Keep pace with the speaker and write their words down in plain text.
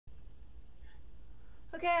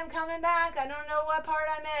Okay, I'm coming back. I don't know what part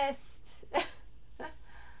I missed.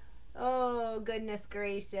 Oh, goodness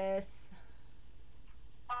gracious.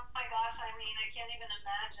 Oh my gosh, Eileen, I can't even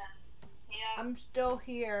imagine. Yeah. I'm still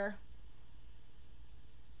here.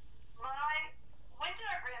 My, when did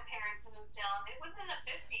our grandparents move down? It was in the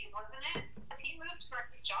 50s, wasn't it? Because he moved for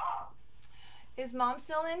his job. Is Mom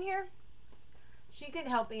still in here? She could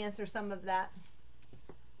help answer some of that.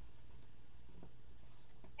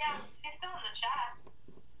 Yeah, he's still in the chat.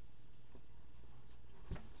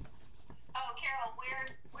 Oh, Carol,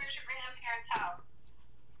 where's your grandparents' house?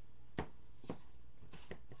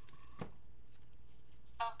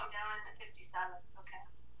 Oh, down in 57. Okay.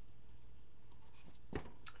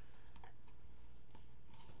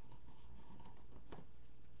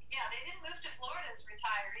 Yeah, they didn't move to Florida as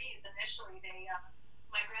retirees initially.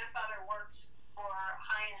 My grandfather worked for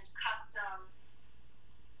high-end custom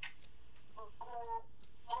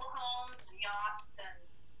mobile homes, yachts, and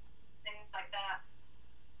things like that.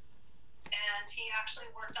 And he actually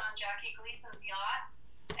worked on Jackie Gleason's yacht,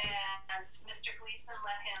 and Mr. Gleason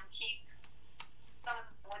let him keep some of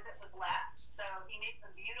the wood that was left. So he made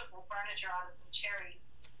some beautiful furniture out of some cherry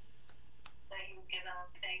that he was given, I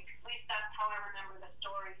think. At least that's how I remember the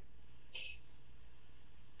story.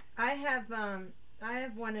 I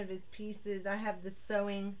have one of his pieces. I have the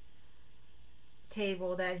sewing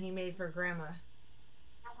table that he made for Grandma.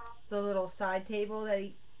 The little side table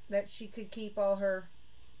that she could keep all her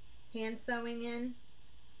hand sewing in.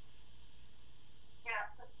 Yeah,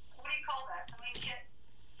 what do you call that? Sewing kit?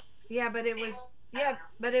 Yeah, but it was Table? I yeah, don't know.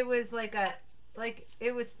 but it was like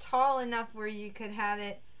it was tall enough where you could have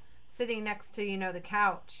it sitting next to, the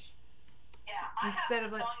couch Yeah, I have instead the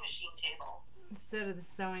of like sewing machine table. instead of the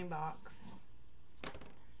sewing box.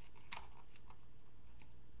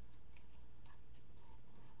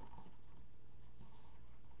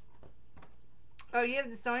 Oh, you have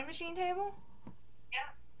the sewing machine table? Yeah.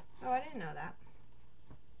 Oh, I didn't know that.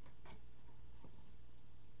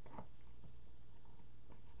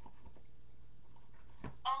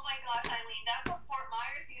 Oh my gosh, Eileen, that's what Fort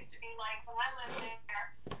Myers used to be like when I lived there.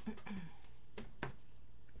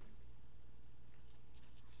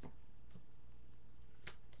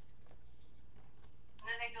 And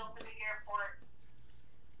then they built the big airport.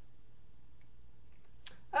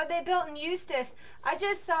 Oh, they built in Eustis. I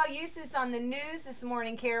just saw Eustis on the news this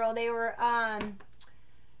morning, Carol. They were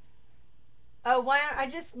oh, why I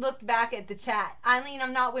just looked back at the chat. Eileen,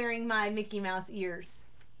 I'm not wearing my Mickey Mouse ears.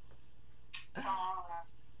 Oh.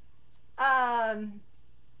 Um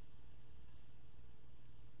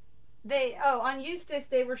on Eustis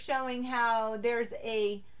they were showing how there's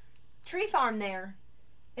a tree farm there.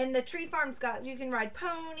 And the tree farm's got, you can ride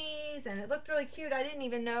ponies, and it looked really cute. I didn't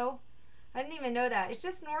even know that. It's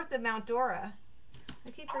just north of Mount Dora.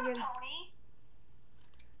 I keep Oh, a forgetting. pony.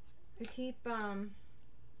 I keep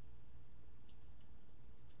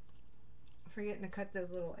forgetting to cut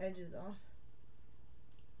those little edges off.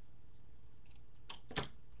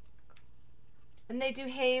 And they do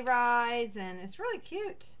hay rides, and it's really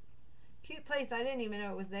cute. Cute place. I didn't even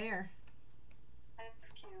know it was there.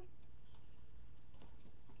 That's cute.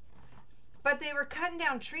 But they were cutting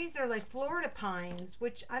down trees. They're like Florida pines,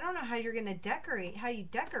 which I don't know how you're gonna decorate. How you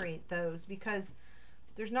decorate those, because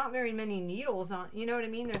there's not very many needles on. You know what I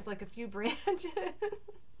mean? There's like a few branches.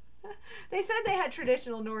 They said they had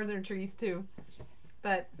traditional northern trees too,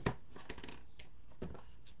 but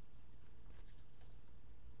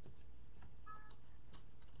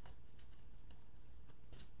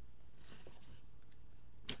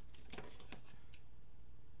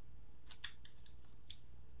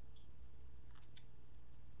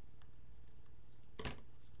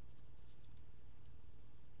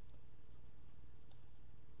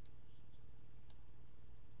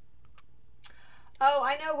oh,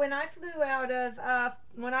 I know. When I flew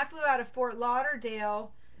out of Fort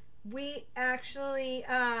Lauderdale, we actually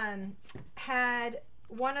had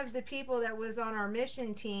one of the people that was on our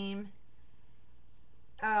mission team.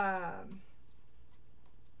 Um,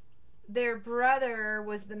 their brother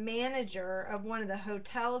was the manager of one of the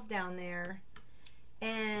hotels down there,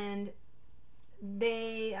 and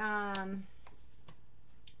they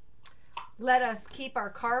let us keep our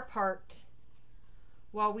car parked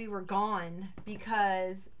while we were gone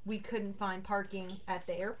because we couldn't find parking at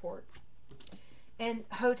the airport. And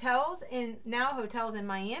hotels in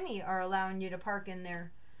Miami are allowing you to park in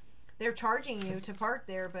there. They're charging you to park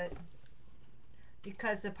there, but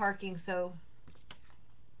because the parking's so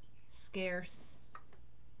scarce.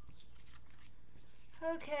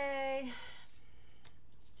 Okay.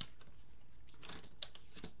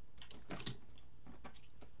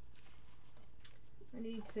 I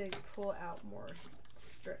need to pull out more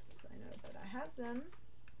strips. I know that I have them.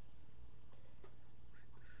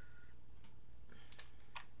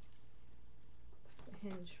 That's the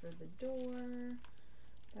hinge for the door.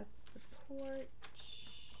 That's the porch.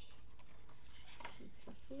 This is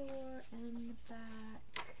the floor and the back.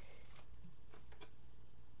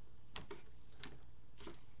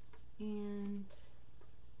 And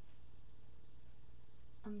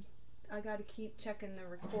I gotta keep checking the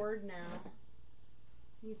record now.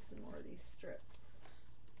 Need some more of these strips.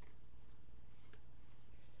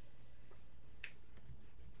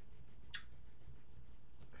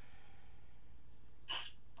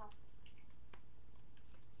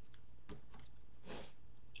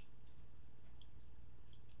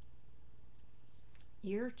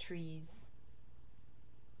 Ear trees.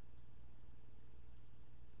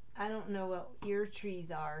 I don't know what ear trees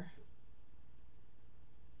are.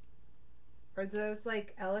 Are those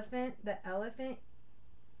like the elephant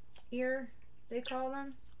ear, they call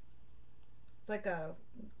them? It's like a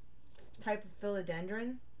type of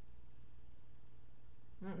philodendron.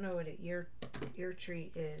 I don't know what an ear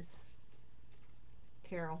tree is.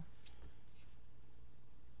 Carol.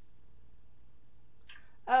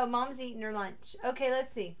 Oh, Mom's eating her lunch. Okay,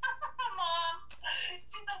 let's see. Mom,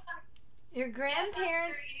 Your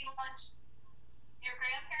grandparents. Your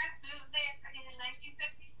grandparents moved there in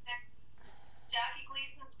 1956. Jackie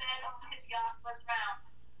Gleason's bed on his yacht was round.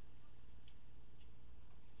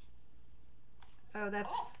 Oh,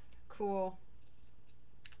 that's cool.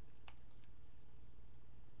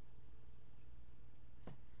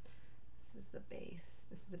 This is the base.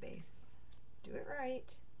 This is the base. Do it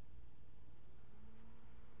right.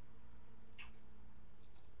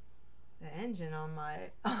 The engine on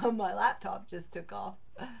my laptop just took off.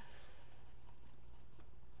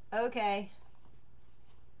 Okay.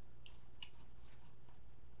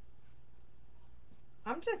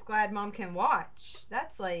 I'm just glad Mom can watch.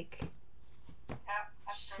 That's like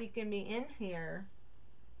she can be in here.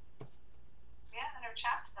 Yeah, and her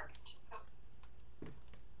chat's perfect.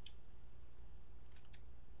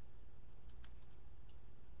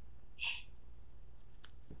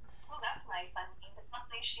 Oh, that's nice. I mean, the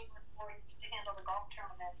company she worked for used to handle the golf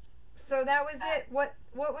tournaments. So that was it. What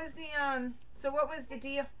was the so what was the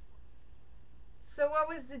deal? So what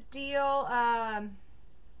was the deal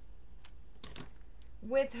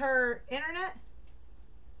with her internet?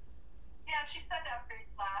 Yeah, she said that pretty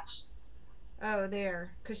flash. Oh,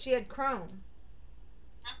 there, cuz she had Chrome.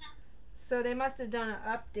 So they must have done an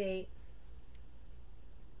update.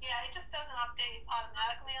 Yeah, it just doesn't update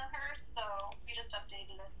automatically on her, so we just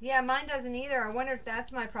updated it. Yeah, mine doesn't either. I wonder if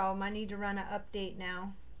that's my problem. I need to run an update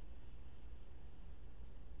now.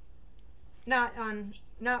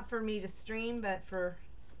 Not for me to stream, but for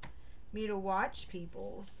me to watch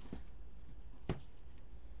people's.